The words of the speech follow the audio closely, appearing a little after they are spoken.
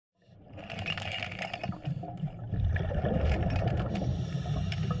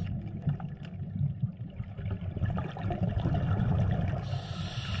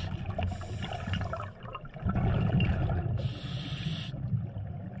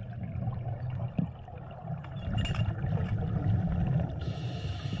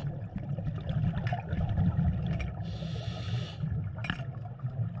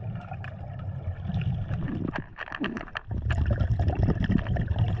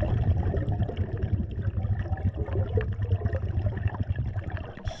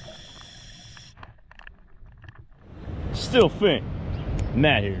STILLFIN,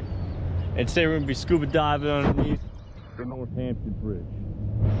 Matt here. And today we're gonna be scuba diving underneath the Northampton Bridge,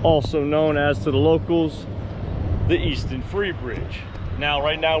 also known as to the locals, the Easton Free Bridge. Now,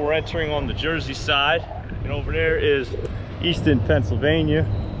 right now we're entering on the Jersey side, and over there is Easton, Pennsylvania.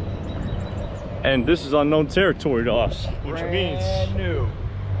 And this is unknown territory to us, which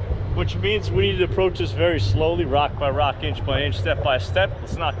means we need to approach this very slowly, rock by rock, inch by inch, step by step.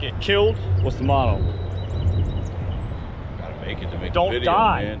 Let's not get killed. What's the motto? Gotta make it to make Don't the video,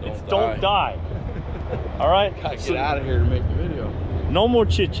 die. man. Don't die. All right? Gotta get out of here to make the video. No more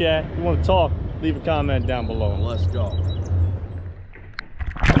chit chat. If you want to talk, leave a comment down below. Let's go.